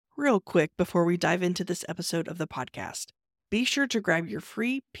real quick before we dive into this episode of the podcast. Be sure to grab your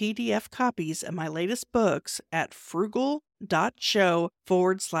free PDF copies of my latest books at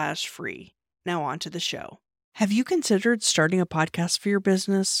frugal.show/free. Now on to the show. Have you considered starting a podcast for your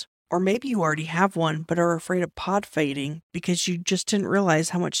business? Or maybe you already have one but are afraid of pod fading because you just didn't realize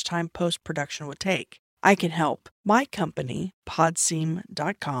how much time post-production would take. I can help. My company,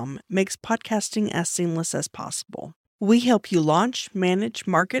 Podseam.com, makes podcasting as seamless as possible. We help you launch, manage,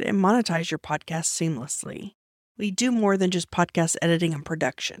 market, and monetize your podcast seamlessly. We do more than just podcast editing and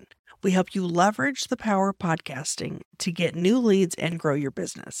production. We help you leverage the power of podcasting to get new leads and grow your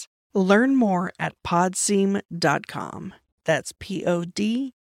business. Learn more at Podseam.com. That's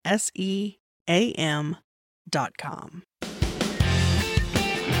PODSEAM.com.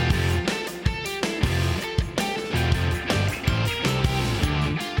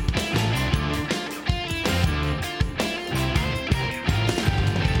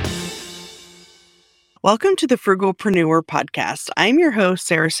 Welcome to the Frugalpreneur podcast. I'm your host,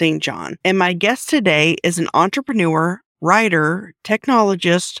 Sarah St. John, and my guest today is an entrepreneur, writer,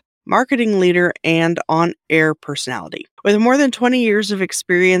 technologist, marketing leader, and on-air personality. With more than 20 years of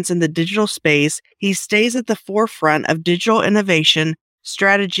experience in the digital space, he stays at the forefront of digital innovation,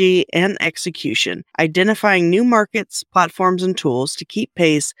 strategy, and execution, identifying new markets, platforms, and tools to keep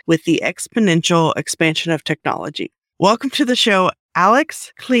pace with the exponential expansion of technology. Welcome to the show,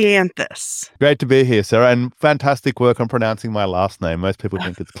 Alex Kleanthis. Great to be here, Sarah, and fantastic work on pronouncing my last name. Most people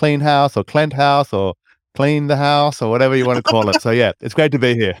think it's Clean House or Clent House or Clean the House or whatever you want to call it. So yeah, it's great to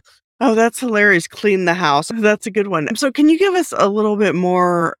be here. Oh, that's hilarious. Clean the house. That's a good one. So can you give us a little bit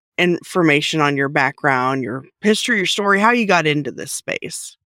more information on your background, your history, your story, how you got into this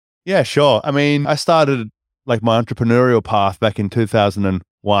space? Yeah, sure. I mean, I started like my entrepreneurial path back in 2001.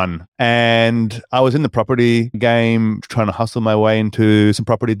 And I was in the property game trying to hustle my way into some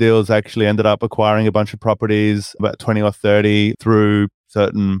property deals. I actually ended up acquiring a bunch of properties, about 20 or 30 through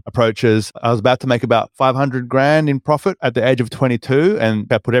certain approaches. I was about to make about 500 grand in profit at the age of 22.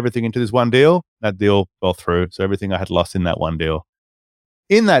 And I put everything into this one deal. That deal fell through. So everything I had lost in that one deal.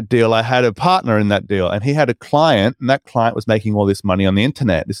 In that deal, I had a partner in that deal and he had a client and that client was making all this money on the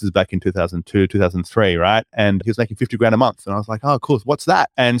internet. This is back in 2002, 2003, right? And he was making 50 grand a month. And I was like, oh, cool. What's that?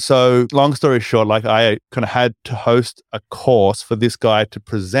 And so long story short, like I kind of had to host a course for this guy to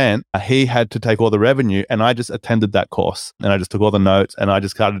present. He had to take all the revenue and I just attended that course and I just took all the notes and I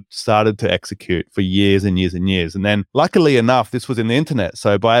just started to execute for years and years and years. And then luckily enough, this was in the internet.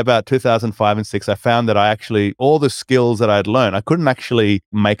 So by about 2005 and 6, I found that all the skills that I'd learned, I couldn't actually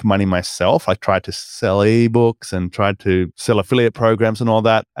make money myself. I tried to sell ebooks and tried to sell affiliate programs and all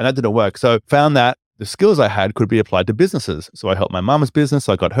that, and that didn't work. So found that the skills I had could be applied to businesses. So I helped my mum's business.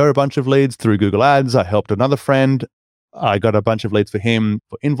 I got her a bunch of leads through Google Ads. I helped another friend. I got a bunch of leads for him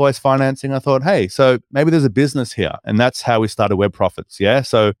for invoice financing. I thought, hey, so maybe there's a business here. And that's how we started Web Profits. Yeah.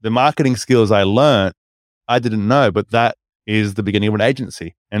 So the marketing skills I learned, I didn't know, but that is the beginning of an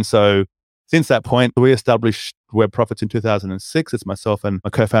agency. And so since that point, we established Web Profits in 2006. It's myself and my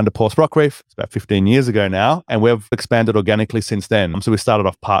co-founder, Paul Sprockreef. It's about 15 years ago now. And we've expanded organically since then. So we started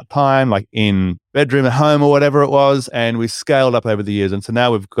off part-time, like in bedroom at home or whatever it was. And we scaled up over the years. And so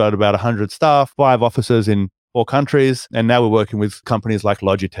now we've got about 100 staff, 5 offices in 4 countries. And now we're working with companies like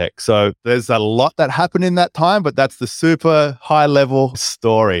Logitech. So there's a lot that happened in that time, but that's the super high level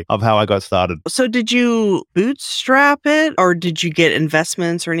story of how I got started. So did you bootstrap it or did you get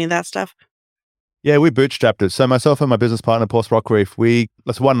investments or any of that stuff? Yeah, we bootstrapped it. So myself and my business partner, Paul Sprockreef,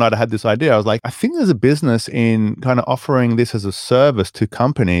 that's one night I had this idea. I was like, I think there's a business in kind of offering this as a service to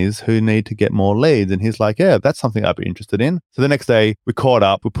companies who need to get more leads. And he's like, yeah, that's something I'd be interested in. So the next day we caught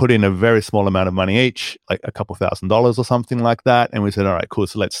up, we put in a very small amount of money each, like a couple $1,000s or something like that. And we said, all right, cool.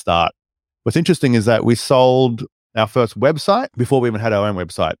 So let's start. What's interesting is that we sold our first website before we even had our own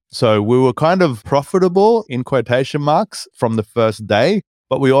website. So we were kind of profitable in quotation marks from the first day,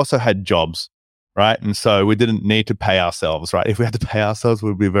 but we also had jobs. Right. And so we didn't need to pay ourselves, right? If we had to pay ourselves,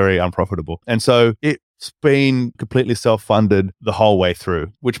 we'd be very unprofitable. And so it's been completely self-funded the whole way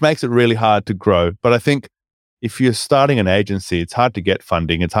through, which makes it really hard to grow. But I think if you're starting an agency, it's hard to get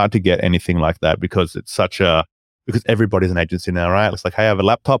funding. It's hard to get anything like that because because everybody's an agency now, right? It's like, hey, I have a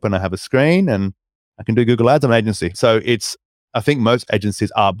laptop and I have a screen and I can do Google Ads. I'm an agency. So I think most agencies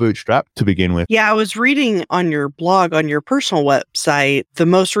are bootstrapped to begin with. Yeah, I was reading on your blog, on your personal website, the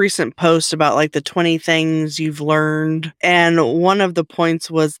most recent post about like the 20 things you've learned. And one of the points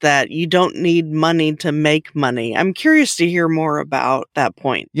was that you don't need money to make money. I'm curious to hear more about that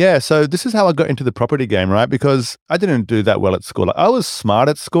point. Yeah, so this is how I got into the property game, right? Because I didn't do that well at school. I was smart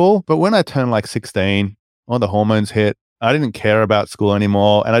at school, but when I turned like 16, all the hormones hit. I didn't care about school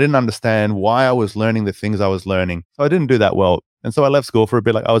anymore. And I didn't understand why I was learning the things I was learning. So I didn't do that well. And so I left school for a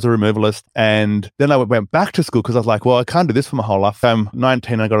bit. Like I was a removalist. And then I went back to school because I was like, well, I can't do this for my whole life. I'm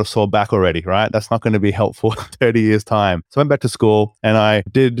 19 and I got a sore back already, right? That's not going to be helpful in 30 years time. So I went back to school and I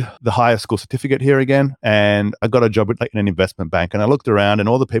did the higher school certificate here again. And I got a job in an investment bank. And I looked around and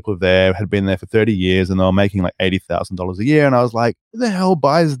all the people there had been there for 30 years and they were making like $80,000 a year. And I was like, who the hell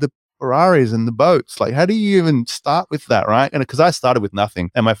buys the Ferraris and the boats? Like, how do you even start with that, right? And because I started with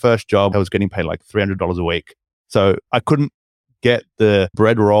nothing. And my first job, I was getting paid like $300 a week. So I couldn't get the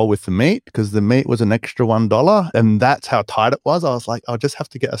bread roll with the meat because the meat was an extra $1. And that's how tight it was. I was like, I'll just have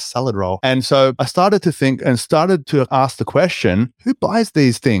to get a salad roll. And so I started to think and started to ask the question, who buys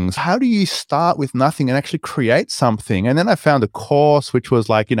these things? How do you start with nothing and actually create something? And then I found a course, which was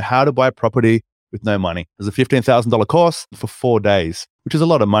like, how to buy property with no money. There's a $15,000 course for 4 days, which is a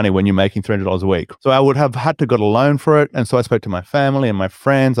lot of money when you're making $300 a week. So I would have had to get a loan for it. And so I spoke to my family and my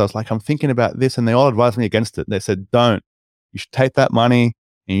friends. I was like, I'm thinking about this. And they all advised me against it. They said, don't. You should take that money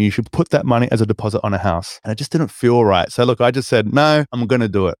and you should put that money as a deposit on a house. And it just didn't feel right. So look, I just said, no, I'm going to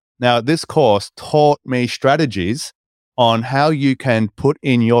do it. Now, this course taught me strategies on how you can put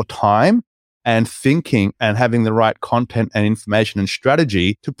in your time and thinking and having the right content and information and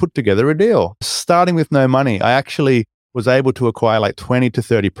strategy to put together a deal. Starting with no money, I actually was able to acquire like 20 to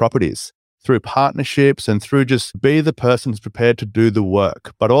 30 properties through partnerships and through just be the person who's prepared to do the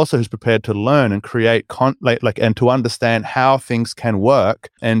work, but also who's prepared to learn and create and to understand how things can work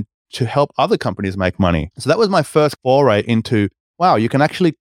and to help other companies make money. So that was my first foray into, wow, you can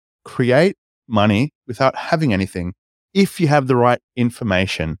actually create money without having anything if you have the right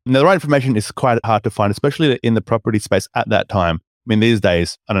information. Now, the right information is quite hard to find, especially in the property space at that time. I mean, these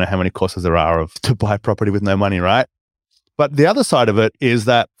days, I don't know how many courses there are to buy property with no money, right? But the other side of it is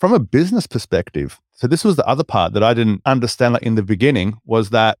that from a business perspective, so this was the other part that I didn't understand in the beginning,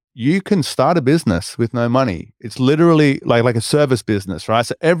 was that you can start a business with no money. It's literally like a service business, right?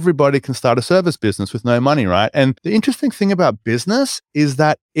 So everybody can start a service business with no money, right? And the interesting thing about business is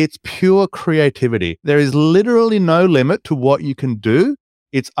that it's pure creativity. There is literally no limit to what you can do.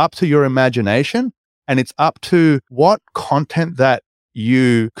 It's up to your imagination and it's up to what content that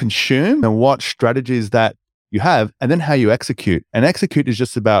you consume and what strategies that you have, and then how you execute. And execute is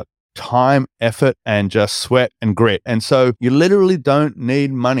just about time, effort, and just sweat and grit. And so you literally don't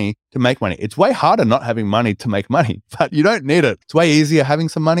need money to make money. It's way harder not having money to make money, but you don't need it. It's way easier having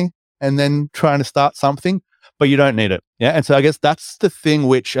some money and then trying to start something, but you don't need it. Yeah. And so I guess that's the thing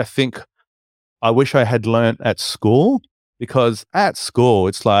which I think I wish I had learned at school, because at school,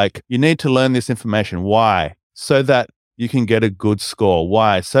 it's like, you need to learn this information. Why? So that you can get a good score.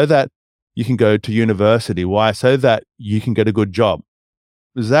 Why? So that you can go to university. Why? So that you can get a good job.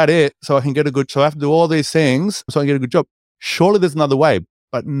 Is that it? So I have to do all these things so I can get a good job. Surely there's another way,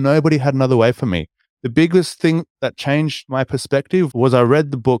 but nobody had another way for me. The biggest thing that changed my perspective was I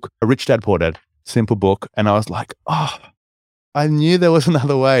read the book, Rich Dad, Poor Dad, simple book. And I was like, oh, I knew there was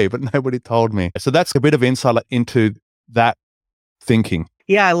another way, but nobody told me. So that's a bit of insight into that thinking.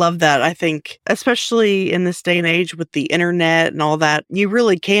 Yeah, I love that. I think, especially in this day and age with the internet and all that, you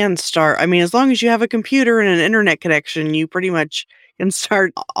really can start. I mean, as long as you have a computer and an internet connection, you pretty much can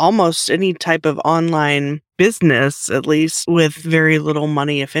start almost any type of online business, at least with very little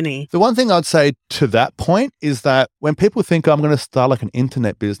money, if any. The one thing I'd say to that point is that when people think I'm going to start like an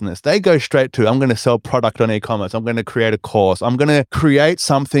internet business, they go straight to, I'm going to sell product on e-commerce. I'm going to create a course. I'm going to create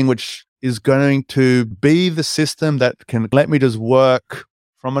something which is going to be the system that can let me just work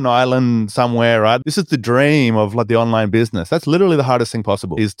from an island somewhere, right? This is the dream of like the online business. That's literally the hardest thing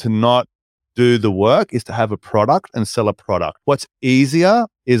possible, is to not do the work, is to have a product and sell a product. What's easier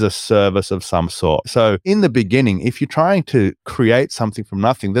is a service of some sort. So in the beginning, if you're trying to create something from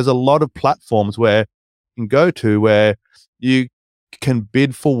nothing, there's a lot of platforms where you can go to where you can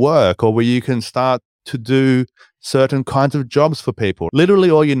bid for work or where you can start to do certain kinds of jobs for people. Literally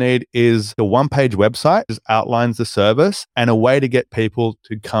all you need is a one-page website that outlines the service and a way to get people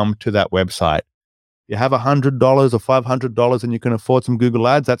to come to that website. You have $100 or $500 and you can afford some Google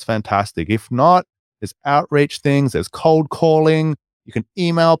ads, that's fantastic. If not, there's outreach things, there's cold calling, you can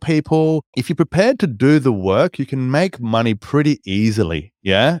email people. If you're prepared to do the work, you can make money pretty easily.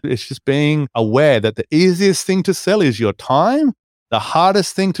 Yeah. It's just being aware that the easiest thing to sell is your time. The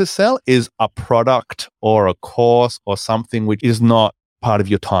hardest thing to sell is a product or a course or something which is not part of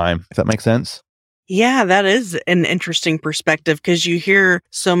your time, if that makes sense. Yeah, that is an interesting perspective because you hear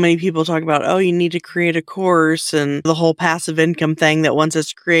so many people talk about, oh, you need to create a course and the whole passive income thing that once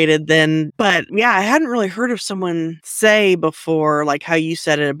it's created, then. But yeah, I hadn't really heard of someone say before, like how you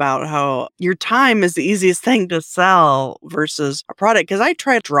said it about how your time is the easiest thing to sell versus a product. Because I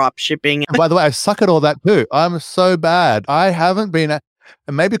tried drop shipping. And by the way, I suck at all that too. I'm so bad. I haven't been, and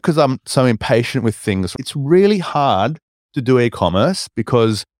maybe because I'm so impatient with things, it's really hard to do e-commerce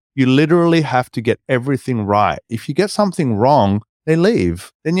because you literally have to get everything right. If you get something wrong, they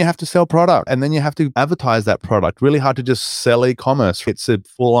leave. Then you have to sell product and then you have to advertise that product. Really hard to just sell e-commerce. It's a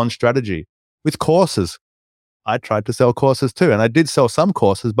full-on strategy. With courses, I tried to sell courses too, and I did sell some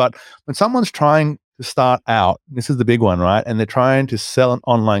courses, but when someone's trying to start out, this is the big one, right? And they're trying to sell an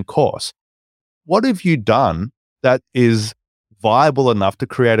online course. What have you done that is viable enough to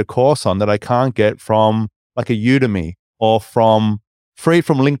create a course on that I can't get from like a Udemy or from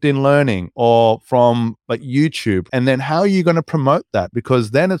LinkedIn Learning or from like YouTube? And then how are you going to promote that? Because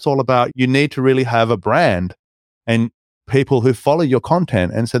then it's all about, you need to really have a brand and people who follow your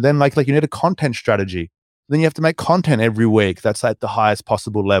content. And so then like you need a content strategy. Then you have to make content every week that's at the highest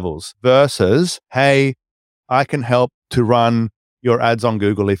possible levels versus, hey, I can help to run your ads on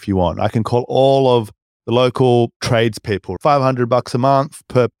Google if you want. I can call all of the local tradespeople, $500 a month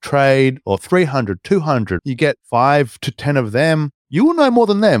per trade or 300, 200. You get 5 to 10 of them. You will know more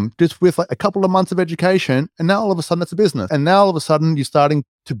than them just with like a couple of months of education. And now all of a sudden it's a business. And now all of a sudden you're starting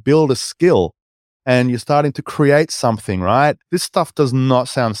to build a skill and you're starting to create something, right? This stuff does not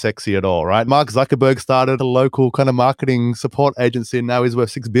sound sexy at all, right? Mark Zuckerberg started a local kind of marketing support agency and now he's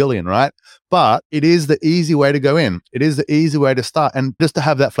worth $6 billion, right? But it is the easy way to go in. It is the easy way to start and just to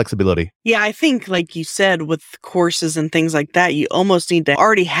have that flexibility. Yeah, I think like you said, with courses and things like that, you almost need to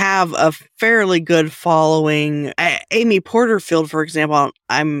already have a fairly good following. Amy Porterfield, for example,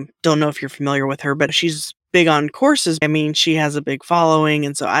 don't know if you're familiar with her, but she's big on courses. I mean, she has a big following.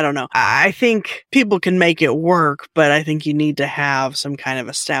 And so I don't know. I think people can make it work, but I think you need to have some kind of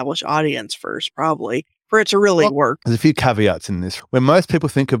established audience first, probably, for it to really work. There's a few caveats in this. When most people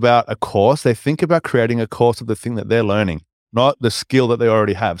think about a course, they think about creating a course of the thing that they're learning, not the skill that they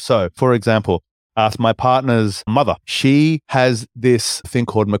already have. So, for example, ask my partner's mother. She has this thing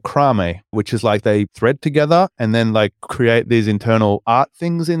called macrame, which is like they thread together and then like create these internal art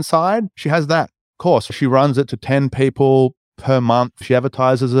things inside. She has that course. She runs it to 10 people per month. She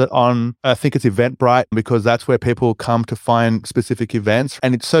advertises it on, I think it's Eventbrite, because that's where people come to find specific events.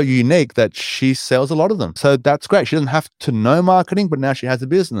 And it's so unique that she sells a lot of them. So that's great. She doesn't have to know marketing, but now she has a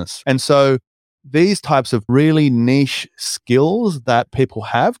business. And so these types of really niche skills that people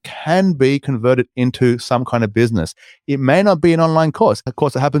have can be converted into some kind of business. It may not be an online course. Of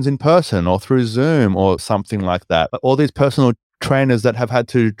course, it happens in person or through Zoom or something like that. But all these personal trainers that have had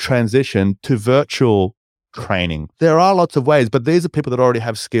to transition to virtual training. There are lots of ways, but these are people that already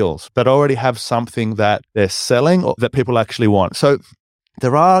have skills, that already have something that they're selling or that people actually want. So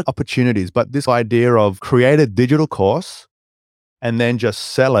there are opportunities, but this idea of create a digital course and then just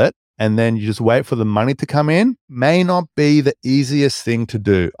sell it and then you just wait for the money to come in may not be the easiest thing to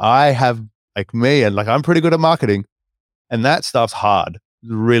do. I have, like me, and like I'm pretty good at marketing, and that stuff's hard,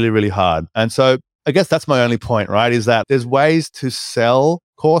 really, really hard. And so I guess that's my only point, right? Is that there's ways to sell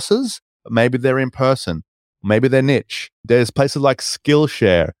courses, but maybe they're in person, maybe they're niche. There's places like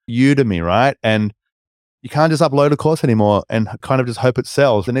Skillshare, Udemy, right? And you can't just upload a course anymore and kind of just hope it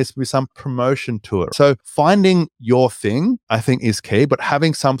sells. There needs to be some promotion to it. So finding your thing, I think, is key, but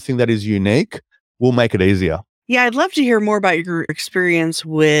having something that is unique will make it easier. Yeah, I'd love to hear more about your experience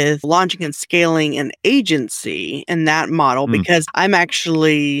with launching and scaling an agency and that model, because I'm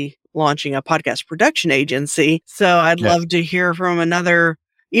actually launching a podcast production agency. So I'd love to hear from another,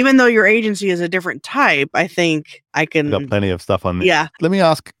 even though your agency is a different type, I think I can. I've got plenty of stuff on this. Yeah. Let me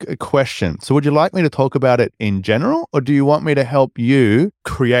ask a question. So would you like me to talk about it in general, or do you want me to help you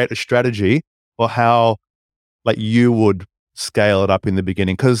create a strategy for how like you would scale it up in the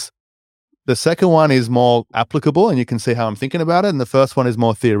beginning? Because the second one is more applicable and you can see how I'm thinking about it. And the first one is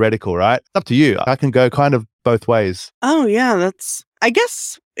more theoretical, right? It's up to you. I can go kind of both ways. Oh, yeah. I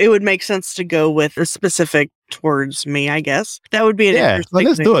guess it would make sense to go with a specific towards me, I guess. That would be an interesting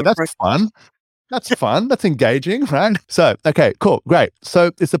let's do it. approach. That's fun. That's fun. That's engaging, right? So, okay, cool. Great. So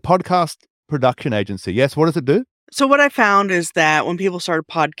it's a podcast production agency. Yes. What does it do? So what I found is that when people start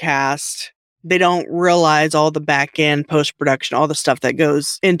a podcast, They don't realize all the back end post production, all the stuff that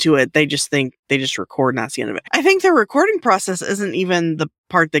goes into it. They just think they just record and that's the end of it. I think the recording process isn't even the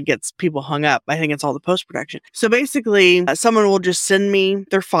part that gets people hung up. I think it's all the post production. So basically, someone will just send me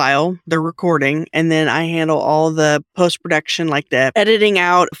their file, their recording, and then I handle all the post production, like the editing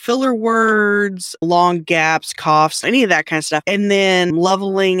out filler words, long gaps, coughs, any of that kind of stuff, and then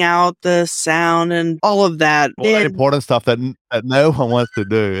leveling out the sound and all of that. All that important stuff that no one wants to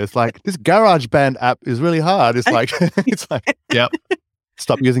do. It's like, this GarageBand app is really hard. It's like, yep.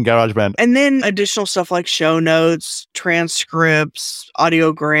 Stop using GarageBand. And then additional stuff like show notes, transcripts,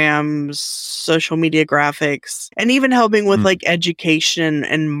 audiograms, social media graphics, and even helping with like education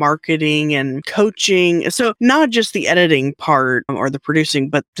and marketing and coaching. So not just the editing part or the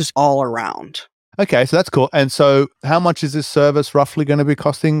producing, but just all around. Okay, so that's cool. And so how much is this service roughly going to be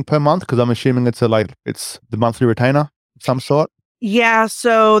costing per month? Because I'm assuming it's the monthly retainer of some sort. Yeah,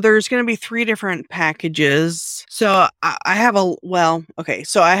 so there's going to be 3 different packages. So I have a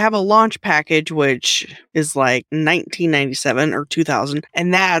launch package, which is like $19.97 or $2,000.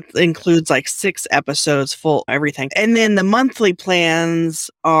 And that includes like 6 episodes, full everything. And then the monthly plans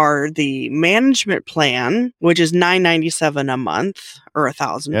are the management plan, which is $9.97 a month or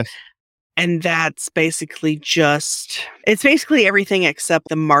 $1,000. Yes. And that's basically it's basically everything except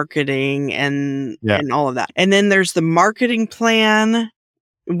the marketing and all of that. And then there's the marketing plan,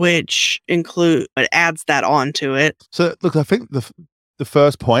 which it adds that onto it. So look, I think the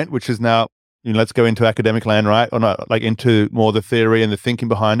first point, which is now, let's go into academic land, right? Or not, like into more the theory and the thinking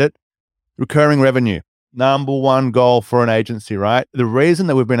behind it. Recurring revenue, number one goal for an agency, right? The reason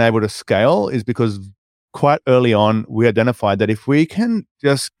that we've been able to scale is because quite early on, we identified that if we can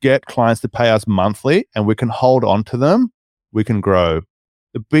just get clients to pay us monthly and we can hold on to them, we can grow.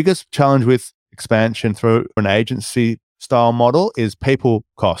 The biggest challenge with expansion through an agency style model is people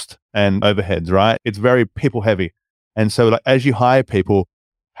cost and overheads, right? It's very people heavy. And so like, as you hire people,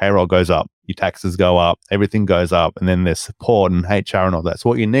 payroll goes up, your taxes go up, everything goes up, and then there's support and HR and all that. So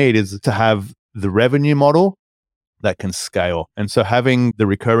what you need is to have the revenue model that can scale. And so having the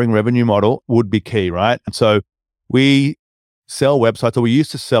recurring revenue model would be key, right? And so we sell websites, or we used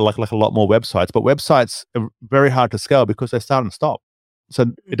to sell like a lot more websites, but websites are very hard to scale because they start and stop. So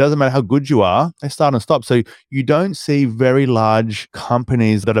it doesn't matter how good you are, they start and stop. So you don't see very large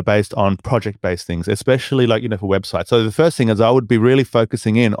companies that are based on project-based things, especially like, for websites. So the first thing is I would be really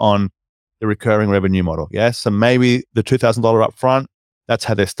focusing in on the recurring revenue model. Yes. So maybe the $2,000 upfront, that's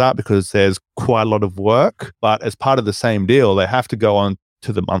how they start because there's quite a lot of work. But as part of the same deal, they have to go on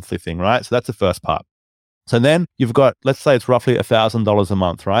to the monthly thing, right? So that's the first part. So then you've got, let's say it's roughly $1,000 a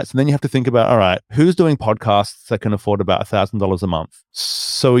month, right? So then you have to think about, all right, who's doing podcasts that can afford about $1,000 a month?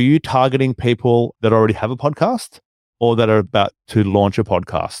 So are you targeting people that already have a podcast or that are about to launch a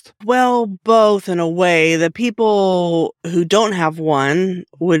podcast? Well, both in a way. The people who don't have one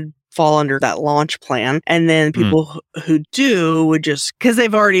would fall under that launch plan. And then people who do would just, because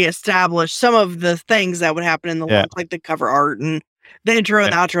they've already established some of the things that would happen in the launch, like the cover art and the intro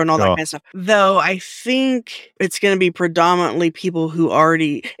and the outro and all that kind of stuff. Though I think it's going to be predominantly people who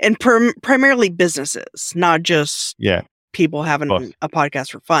already, and primarily businesses, not just people having a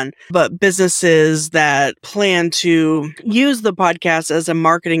podcast for fun, but businesses that plan to use the podcast as a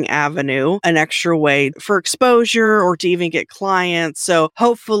marketing avenue, an extra way for exposure or to even get clients. So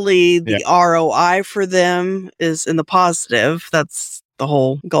hopefully the ROI for them is in the positive. That's the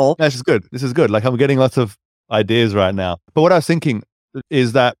whole goal. This is good. Like I'm getting lots of ideas right now. But what I was thinking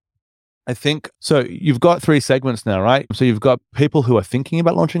is that I think, so you've got 3 segments now, right? So you've got people who are thinking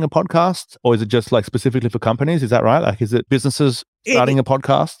about launching a podcast, or is it just like specifically for companies? Is that right? Like, is it businesses starting a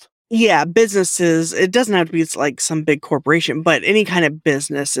podcast? Yeah, businesses. It doesn't have to be like some big corporation, but any kind of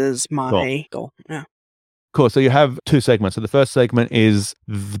business is my goal. Yeah. Cool. So you have 2 segments. So the first segment is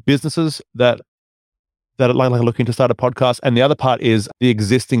the businesses that are like looking to start a podcast. And the other part is the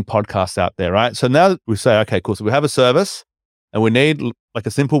existing podcasts out there, right? So now we say, okay, cool. So we have a service and we need like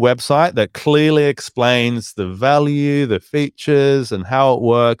a simple website that clearly explains the value, the features, and how it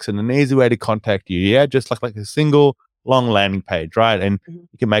works, and an easy way to contact you. Yeah, just like a single long landing page, right? And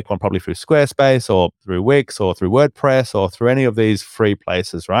you can make one probably through Squarespace or through Wix or through WordPress or through any of these free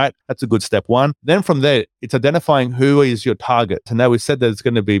places, right? That's a good step 1. Then from there, it's identifying who is your target. So now we said that it's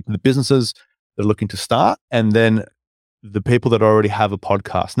going to be the businesses that are looking to start, and then the people that already have a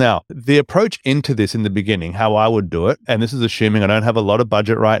podcast. Now, the approach into this in the beginning, how I would do it, and this is assuming I don't have a lot of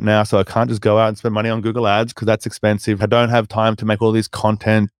budget right now, so I can't just go out and spend money on Google Ads because that's expensive. I don't have time to make all this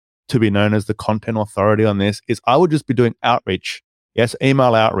content to be known as the content authority on this, is I would just be doing outreach. Yes,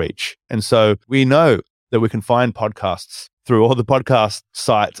 email outreach. And so we know that we can find podcasts through all the podcast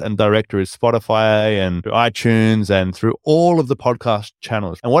sites and directories, Spotify and iTunes and through all of the podcast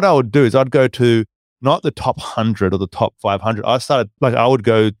channels. And what I would do is I'd go to not the top 100 or the top 500. I would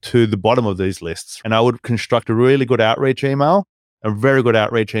go to the bottom of these lists and I would construct a really good outreach email, a very good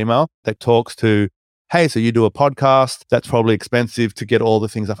outreach email that talks to, hey, so you do a podcast. That's probably expensive to get all the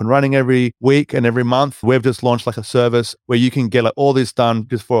things up and running every week and every month. We've just launched like a service where you can get like all this done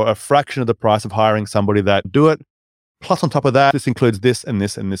just for a fraction of the price of hiring somebody that do it. Plus on top of that, this includes this and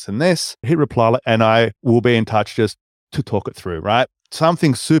this and this and this. Hit reply and I will be in touch just to talk it through, right?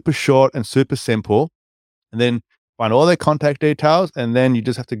 Something super short and super simple. And then find all their contact details. And then you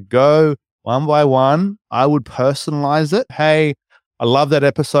just have to go one by one. I would personalize it. Hey, I love that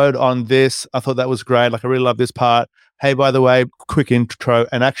episode on this. I thought that was great. Like, I really love this part. Hey, by the way, quick intro,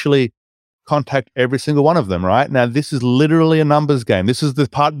 and actually contact every single one of them, right? Now, this is literally a numbers game. This is the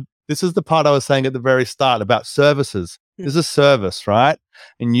part I was saying at the very start about services. This is a service, right?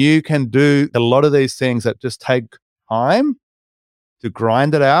 And you can do a lot of these things that just take time to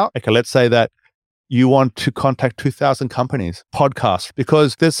grind it out. Okay, let's say that you want to contact 2,000 companies, podcasts,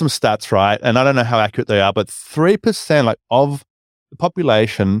 because there's some stats, right? And I don't know how accurate they are, but 3% of the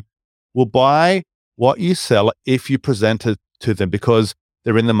population will buy what you sell if you present it to them because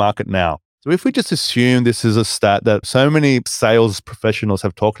they're in the market now. So if we just assume this is a stat that so many sales professionals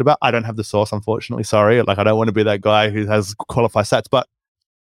have talked about, I don't have the source, unfortunately, sorry. I don't want to be that guy who has qualified stats, but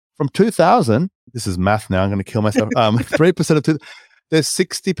from 2,000, this is math now, I'm going to kill myself, 3% of there's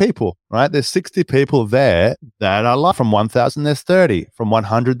 60 people, right? There's 60 people there that are like, from 1,000, there's 30. From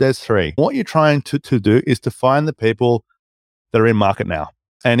 100, there's 3. What you're trying to do is to find the people that are in market now.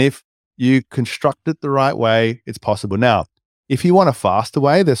 And if you construct it the right way, it's possible. Now, if you want a faster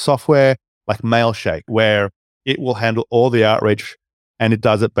way, there's software like Mailshake where it will handle all the outreach and it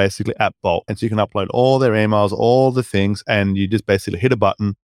does it basically at bulk. And so you can upload all their emails, all the things, and you just basically hit a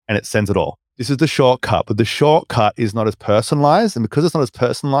button and it sends it all. This is the shortcut, but the shortcut is not as personalized. And because it's not as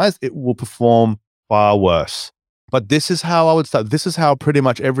personalized, it will perform far worse. But this is how I would start. This is how pretty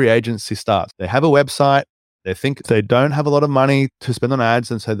much every agency starts. They have a website. They think they don't have a lot of money to spend on ads.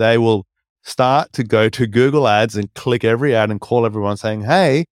 And so they will start to go to Google Ads and click every ad and call everyone saying,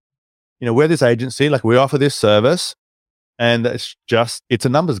 hey, we're this agency, like we offer this service. And it's a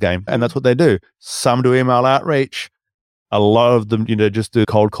numbers game. And that's what they do. Some do email outreach. A lot of them, just do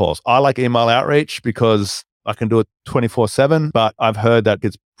cold calls. I like email outreach because I can do it 24/7, but I've heard that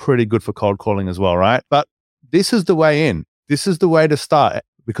it's pretty good for cold calling as well, right? But this is the way in. This is the way to start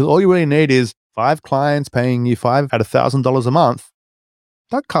because all you really need is 5 clients paying you $5 at $1,000 a month.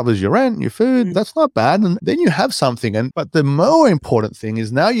 That covers your rent, your food. That's not bad. And then you have something. But the more important thing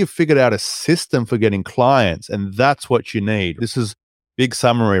is now you've figured out a system for getting clients, and that's what you need. This is big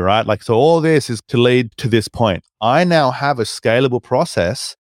summary, right? So all this is to lead to this point. I now have a scalable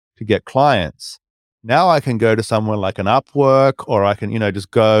process to get clients. Now I can go to somewhere like an Upwork, or I can,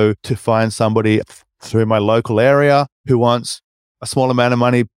 just go to find somebody through my local area who wants a small amount of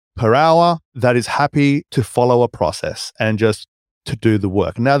money per hour that is happy to follow a process and just to do the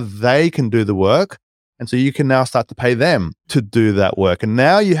work. Now they can do the work. And so you can now start to pay them to do that work. And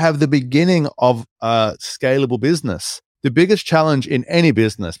now you have the beginning of a scalable business. The biggest challenge in any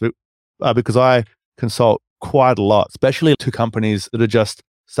business, because I consult quite a lot, especially to companies that are just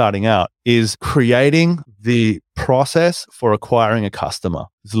starting out, is creating the process for acquiring a customer.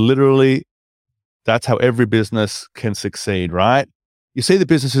 It's literally, that's how every business can succeed, right? You see the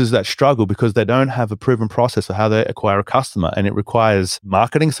businesses that struggle because they don't have a proven process of how they acquire a customer, and it requires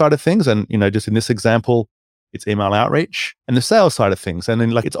marketing side of things. And, just in this example, it's email outreach and the sales side of things. And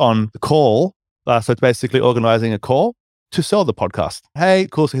then it's on the call. So it's basically organizing a call to sell the podcast. Hey,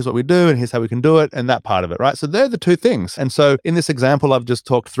 cool, so here's what we do and here's how we can do it and that part of it, right? So they're the two things. And so in this example, I've just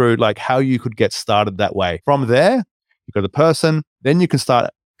talked through how you could get started that way. From there, you've got the person, then you can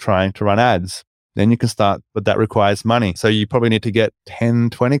start trying to run ads. Then you can start, but that requires money. So you probably need to get 10,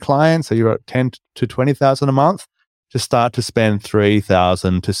 20 clients. So you're at 10 to 20,000 a month to start to spend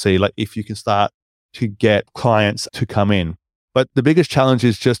 3,000 to see if you can start to get clients to come in. But the biggest challenge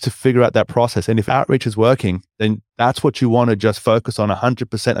is just to figure out that process. And if outreach is working, then that's what you want to just focus on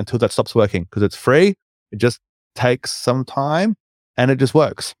 100% until that stops working, because it's free. It just takes some time and it just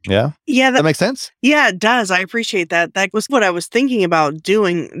works. Yeah. Yeah. That makes sense? Yeah, it does. I appreciate that. That was what I was thinking about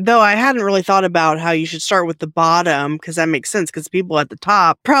doing, though I hadn't really thought about how you should start with the bottom, because that makes sense, because people at the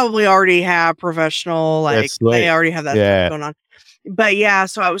top probably already have professional, they already have that stuff going on. But yeah,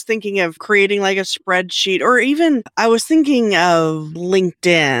 so I was thinking of creating like a spreadsheet, or even I was thinking of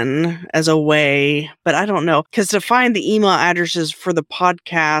LinkedIn as a way, but I don't know. Because to find the email addresses for the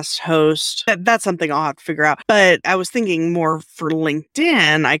podcast host, that's something I'll have to figure out. But I was thinking more for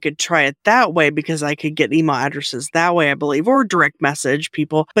LinkedIn, I could try it that way because I could get email addresses that way, I believe, or direct message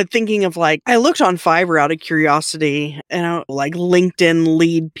people. But thinking of like, I looked on Fiverr out of curiosity, and like LinkedIn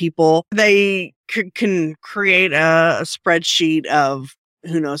lead people, they can create a spreadsheet of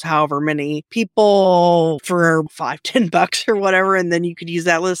who knows however many people for $5-10 or whatever, and then you could use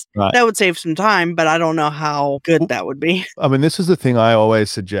that list. Right. That would save some time, but I don't know how good that would be. I mean, this is the thing I always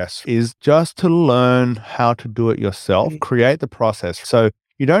suggest is just to learn how to do it yourself, create the process. So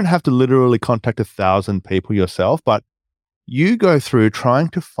you don't have to literally contact 1,000 people yourself, but you go through trying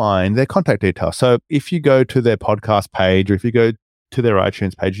to find their contact details. So if you go to their podcast page, or if you go to their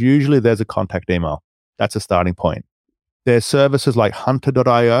iTunes page, usually there's a contact email. That's a starting point. There's services like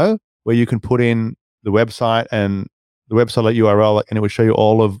hunter.io where you can put in the website and the website URL, and it will show you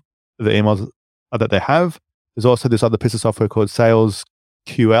all of the emails that they have. There's also this other piece of software called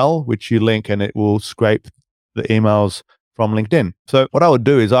SalesQL, which you link and it will scrape the emails from LinkedIn. So what I would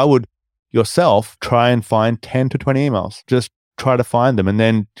do is I would yourself try and find 10 to 20 emails. Just try to find them and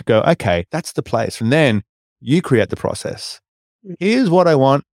then to go, okay, that's the place. And then you create the process. Here's what I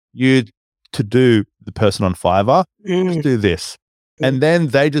want you to do, the person on Fiverr. Just do this. And then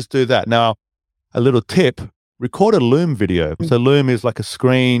they just do that. Now, a little tip, record a Loom video. So Loom is like a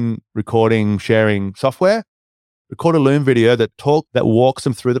screen recording, sharing software. Record a Loom video that walks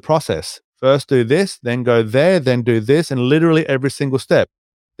them through the process. First do this, then go there, then do this, and literally every single step.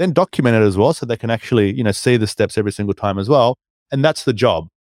 Then document it as well so they can actually, see the steps every single time as well. And that's the job.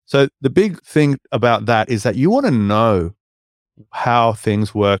 So the big thing about that is that you want to know how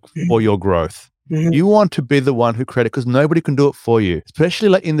things work for your growth. You want to be the one who creates it because nobody can do it for you, especially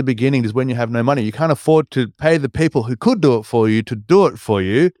like in the beginning is when you have no money. You can't afford to pay the people who could do it for you to do it for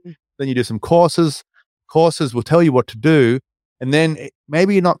you. Then you do some courses. Courses will tell you what to do. And then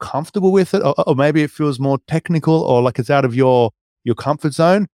maybe you're not comfortable with it, or maybe it feels more technical or like it's out of your comfort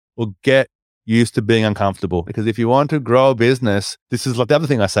zone. Well, get used to being uncomfortable, because if you want to grow a business, this is like the other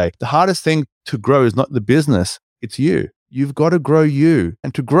thing I say, the hardest thing to grow is not the business, it's you. You've got to grow you.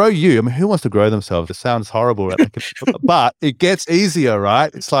 And to grow you, I mean, who wants to grow themselves? It sounds horrible, right? But it gets easier,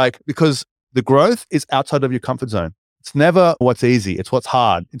 right? It's like, because the growth is outside of your comfort zone. It's never what's easy. It's what's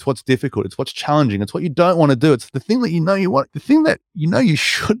hard. It's what's difficult. It's what's challenging. It's what you don't want to do. It's the thing that you know you want, the thing that you know you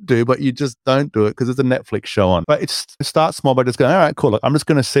should do, but you just don't do it because there's a Netflix show on. But it starts small by just going, all right, cool. Look, I'm just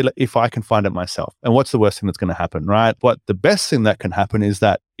going to see if I can find it myself. And what's the worst thing that's going to happen, right? But the best thing that can happen is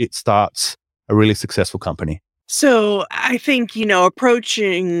that it starts a really successful company. So I think,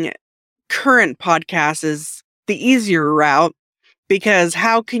 approaching current podcasts is the easier route, because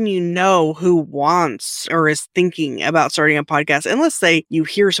how can you know who wants or is thinking about starting a podcast unless you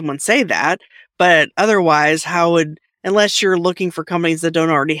hear someone say that? But otherwise, unless you're looking for companies that don't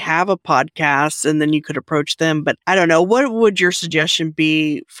already have a podcast, and then you could approach them. But I don't know, what would your suggestion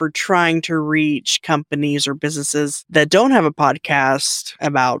be for trying to reach companies or businesses that don't have a podcast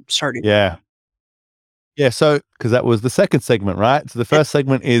about starting? Yeah, so because that was the second segment, right? So the first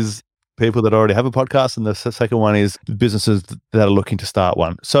segment is people that already have a podcast, and the second one is businesses that are looking to start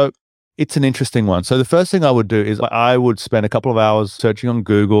one. So it's an interesting one. So the first thing I would do is I would spend a couple of hours searching on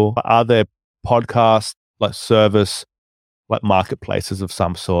Google. Are there podcasts like service, like marketplaces of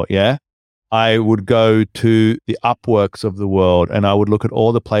some sort? Yeah. I would go to the Upworks of the world, and I would look at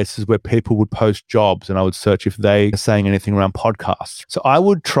all the places where people would post jobs, and I would search if they are saying anything around podcasts. So I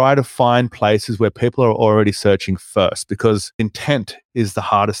would try to find places where people are already searching first, because intent is the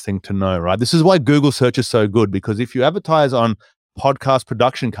hardest thing to know, right? This is why Google search is so good, because if you advertise on podcast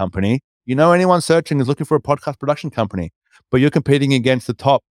production company, anyone searching is looking for a podcast production company, but you're competing against the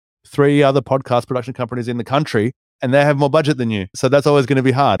top 3 other podcast production companies in the country, and they have more budget than you. So that's always going to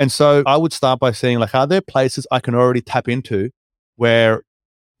be hard. And so I would start by saying, are there places I can already tap into where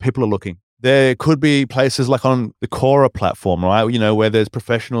people are looking? There could be places like on the Quora platform, right? Where there's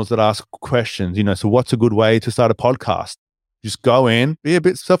professionals that ask questions, so what's a good way to start a podcast? Just go in, be a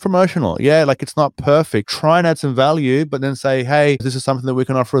bit self-promotional. Yeah, it's not perfect. Try and add some value, but then say, hey, this is something that we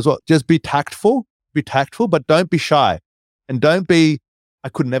can offer as well. Just be tactful, but don't be shy. And don't be, I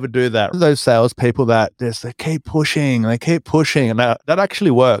could never do that. Those salespeople that they keep pushing, and that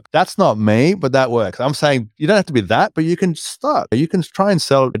actually works. That's not me, but that works. I'm saying you don't have to be that, but you can start. You can try and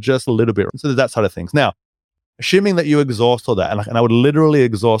sell just a little bit. So there's that side of things. Now, assuming that you exhaust all that, and I would literally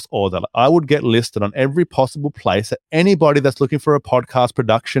exhaust all that, I would get listed on every possible place that anybody that's looking for a podcast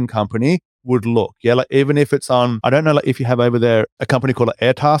production company would look. Yeah, like even if it's on, I don't know, like if you have over there a company called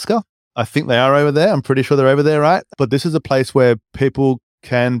Airtasker. I think they are over there. I'm pretty sure they're over there, right? But this is a place where people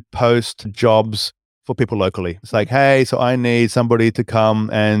can post jobs for people locally. It's like, hey, so I need somebody to come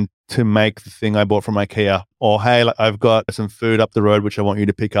and to make the thing I bought from IKEA. Or, hey, like, I've got some food up the road, which I want you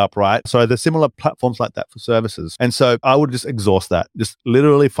to pick up, right? So there's similar platforms like that for services. And so I would just exhaust that. Just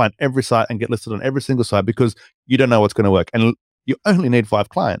literally find every site and get listed on every single site because you don't know what's going to work. And you only need 5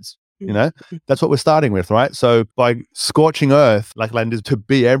 clients. You know, that's what we're starting with, right? So by scorching earth, like land is to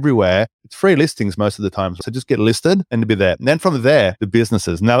be everywhere, it's free listings most of the time. So just get listed and to be there. And then from there, the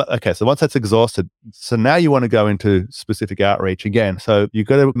businesses. Now, okay, so once that's exhausted, so now you want to go into specific outreach again. So you've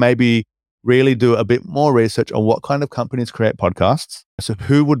got to maybe really do a bit more research on what kind of companies create podcasts. So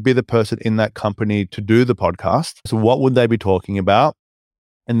who would be the person in that company to do the podcast? So what would they be talking about?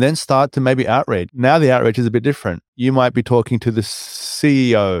 And then start to maybe outreach. Now the outreach is a bit different. You might be talking to the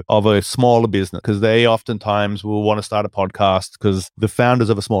CEO of a smaller business because they oftentimes will want to start a podcast because the founders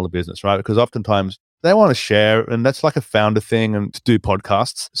of a smaller business, right? Because oftentimes they want to share and that's like a founder thing and to do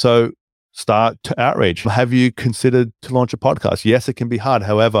podcasts. So start to outreach. Have you considered to launch a podcast? Yes, it can be hard.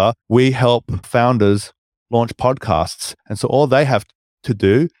 However, we help founders launch podcasts. And so all they have to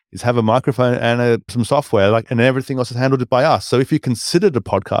do is have a microphone and some software, and everything else is handled by us. So if you considered a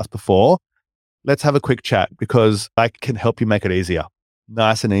podcast before, let's have a quick chat because I can help you make it easier.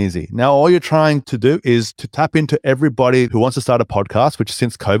 Nice and easy. Now, all you're trying to do is to tap into everybody who wants to start a podcast, which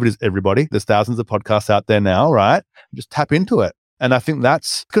since COVID is everybody. There's thousands of podcasts out there now, right? Just tap into it. And I think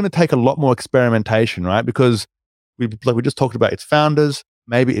that's going to take a lot more experimentation, right? Because we just talked about, it's founders.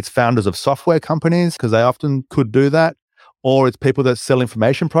 Maybe it's founders of software companies because they often could do that. Or it's people that sell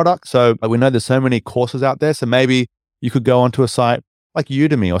information products. So we know there's so many courses out there. So maybe you could go onto a site like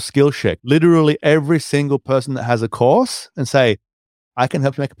Udemy or Skillshare, literally every single person that has a course and say, I can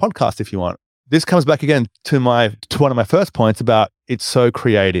help you make a podcast if you want. This comes back again to one of my first points about it's so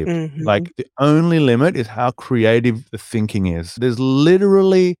creative. Mm-hmm. Like the only limit is how creative the thinking is. There's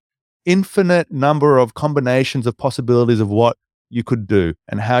literally infinite number of combinations of possibilities of what you could do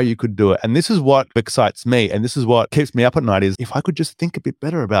and how you could do it. And this is what excites me. And this is what keeps me up at night is if I could just think a bit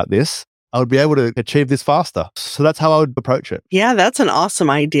better about this, I would be able to achieve this faster. So that's how I would approach it. Yeah, that's an awesome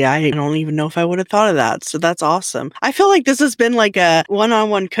idea. I don't even know if I would have thought of that. So that's awesome. I feel like this has been like a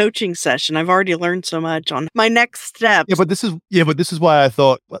one-on-one coaching session. I've already learned so much on my next steps. Yeah, but this is why I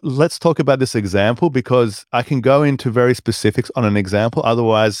thought, let's talk about this example because I can go into very specifics on an example.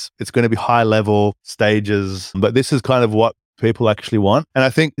 Otherwise, it's going to be high level stages. But this is kind of what people actually want. And I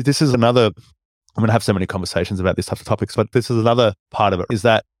think this is another, I'm going to have so many conversations about this type of topics, but this is another part of it is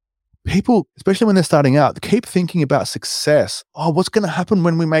that people, especially when they're starting out, keep thinking about success. Oh, what's going to happen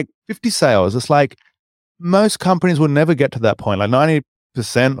when we make 50 sales? It's like most companies will never get to that point. Like 90%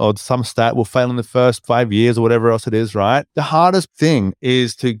 or some stat will fail in the first 5 years or whatever else it is, right? The hardest thing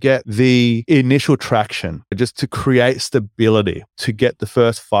is to get the initial traction, just to create stability, to get the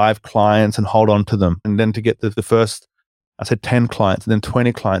first 5 clients and hold on to them. And then to get the first, I said 10 clients and then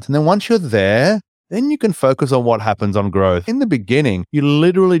 20 clients. And then once you're there, then you can focus on what happens on growth. In the beginning, you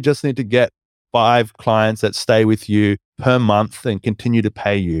literally just need to get 5 clients that stay with you per month and continue to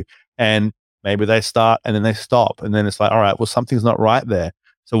pay you. And maybe they start and then they stop. And then it's like, all right, well, something's not right there.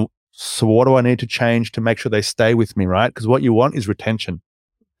 So what do I need to change to make sure they stay with me, right? Because what you want is retention,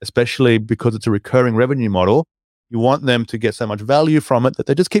 especially because it's a recurring revenue model. You want them to get so much value from it that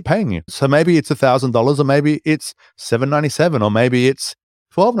they just keep paying you. So maybe it's $1,000 or maybe it's $797 or maybe it's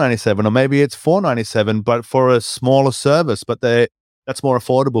 $1297 or maybe it's $497, but for a smaller service, but that's more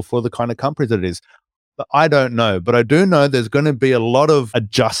affordable for the kind of companies that it is. But I don't know, but I do know there's going to be a lot of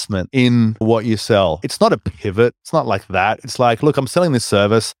adjustment in what you sell. It's not a pivot. It's not like that. It's like, look, I'm selling this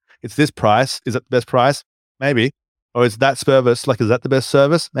service. It's this price. Is it the best price? Maybe. Or is that service, is that the best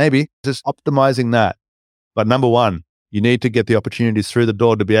service? Maybe. Just optimizing that. But number one, you need to get the opportunities through the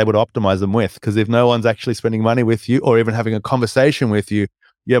door to be able to optimize them with. Because if no one's actually spending money with you or even having a conversation with you,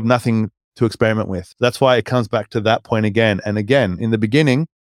 you have nothing to experiment with. That's why it comes back to that point again. And again, in the beginning,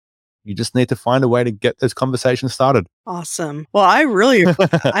 you just need to find a way to get those conversations started. Awesome. Well, I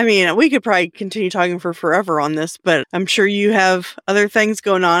mean, we could probably continue talking for forever on this, but I'm sure you have other things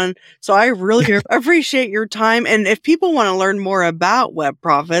going on. So I really appreciate your time. And if people want to learn more about Web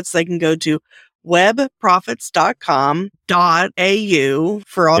Profits, they can go to webprofits.com.au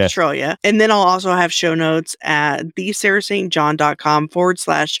for Australia. And then I'll also have show notes at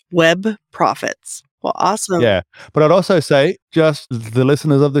thesarahstjohn.com/webprofits. Well, awesome. Yeah. But I'd also say just the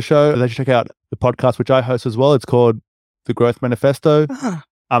listeners of the show, they should check out the podcast, which I host as well. It's called The Growth Manifesto.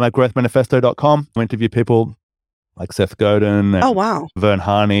 I'm at growthmanifesto.com. I interview people like Seth Godin Oh, and wow. Vern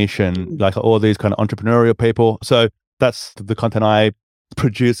Harnish and like all these kind of entrepreneurial people. So that's the content I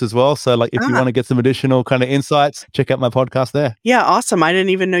produce as well. So like if you Ah, want to get some additional kind of insights, check out my podcast there. yeah, awesome. I didn't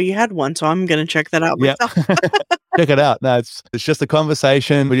even know you had one, so I'm going to check that out Yeah. myself. Check it out. No, it's just a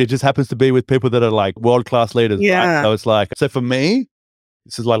conversation, but it just happens to be with people that are like world-class leaders, right? Yeah. So it's like, so for me,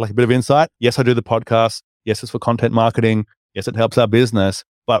 this is like a bit of insight. Yes, I do the podcast. Yes, it's for content marketing. Yes, it helps our business.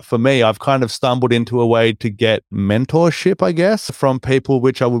 But for me, I've kind of stumbled into a way to get mentorship, I guess, from people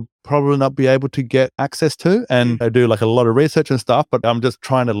which I would probably not be able to get access to. And I do like a lot of research and stuff, but I'm just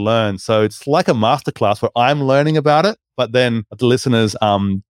trying to learn. So it's like a masterclass where I'm learning about it, but then the listeners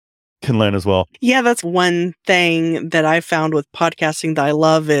can learn as well. Yeah, that's one thing that I found with podcasting that I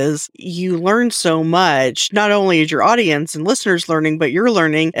love is you learn so much. Not only is your audience and listeners learning, but you're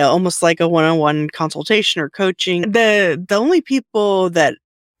learning almost like a one-on-one consultation or coaching. The only people that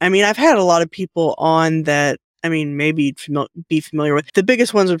I've had a lot of people on that maybe be familiar with. The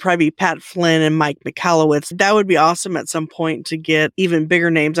biggest ones would probably be Pat Flynn and Mike Michalowicz. That would be awesome at some point to get even bigger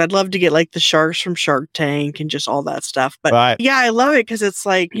names. I'd love to get like the sharks from Shark Tank and just all that stuff. But Right. yeah, I love it because it's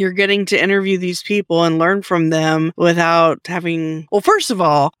like you're getting to interview these people and learn from them without having. Well, first of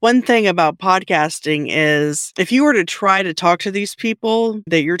all, one thing about podcasting is if you were to try to talk to these people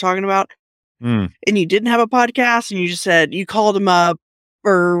that you're talking about and you didn't have a podcast and you just said you called them up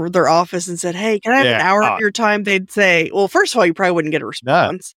or their office and said, "Hey, can I have an hour of your time?" They'd say, well, first of all, you probably wouldn't get a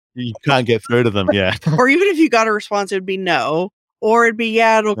response. No, you can't get through to them. Yeah. Or even if you got a response, it would be no. Or it'd be,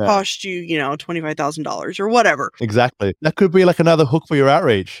 yeah, it'll Yeah. cost you, $25,000 or whatever. Exactly. That could be like another hook for your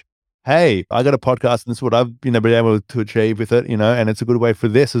outreach. Hey, I got a podcast and this is what I've been able to achieve with it, and it's a good way for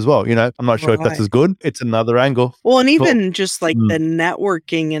this as well. I'm not sure if that's Right. as good. It's another angle. Well, and Cool. even just like the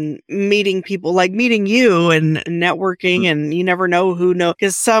networking and meeting people, like meeting you and networking, and you never know who knows.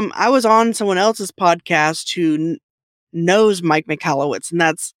 Because I was on someone else's podcast who knows Mike Michalowicz, and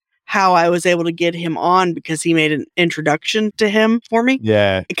that's how I was able to get him on because he made an introduction to him for me.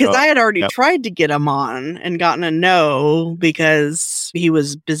 Yeah. Because I had already Yep. tried to get him on and gotten a no because he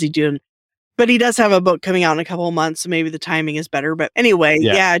was busy doing. But he does have a book coming out in a couple of months, so maybe the timing is better. But anyway,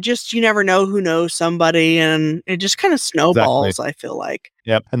 Yeah. just you never know who knows somebody, and it just kind of snowballs, I feel like.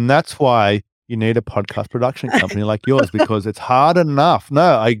 Yep. And that's why you need a podcast production company like yours, because it's hard enough.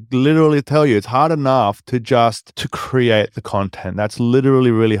 No, I literally tell you, it's hard enough to create the content. That's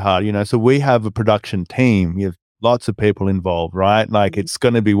literally really hard. So we have a production team. You have lots of people involved, right? Like it's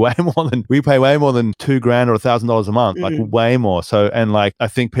going to be we pay way more than $2,000 or $1,000 a month, like way more. So, and like, I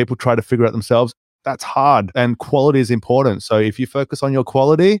think people try to figure out themselves. That's hard, and quality is important. So if you focus on your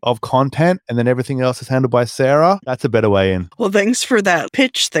quality of content and then everything else is handled by Sarah, that's a better way in. Well, thanks for that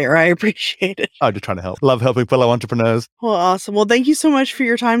pitch there. I appreciate it. I'm just trying to help. Love helping fellow entrepreneurs. Well, awesome. Well, thank you so much for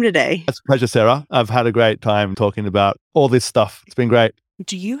your time today. It's a pleasure, Sarah. I've had a great time talking about all this stuff. It's been great.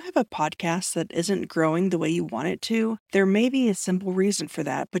 Do you have a podcast that isn't growing the way you want it to? There may be a simple reason for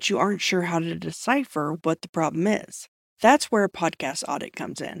that, but you aren't sure how to decipher what the problem is. That's where Podcast Audit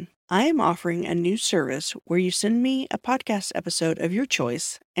comes in. I am offering a new service where you send me a podcast episode of your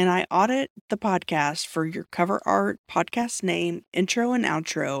choice, and I audit the podcast for your cover art, podcast name, intro and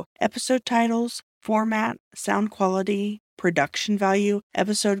outro, episode titles, format, sound quality, production value,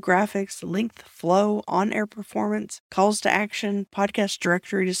 episode graphics, length, flow, on-air performance, calls to action, podcast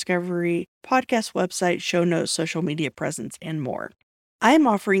directory discovery, podcast website, show notes, social media presence, and more. I am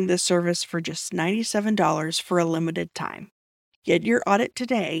offering this service for just $97 for a limited time. Get your audit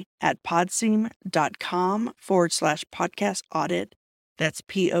today at podseam.com/podcast audit. That's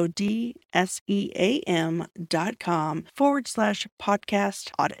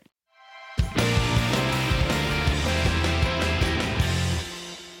podseam.com/podcast audit.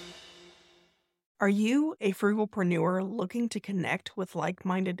 Are you a frugalpreneur looking to connect with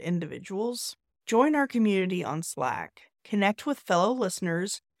like-minded individuals? Join our community on Slack. Connect with fellow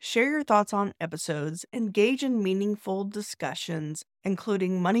listeners, share your thoughts on episodes, engage in meaningful discussions,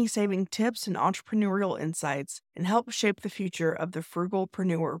 including money-saving tips and entrepreneurial insights, and help shape the future of the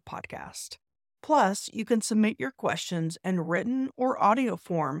Frugalpreneur podcast. Plus, you can submit your questions in written or audio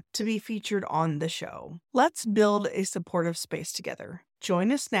form to be featured on the show. Let's build a supportive space together.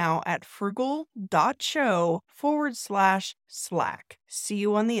 Join us now at frugal.show/Slack. See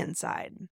you on the inside.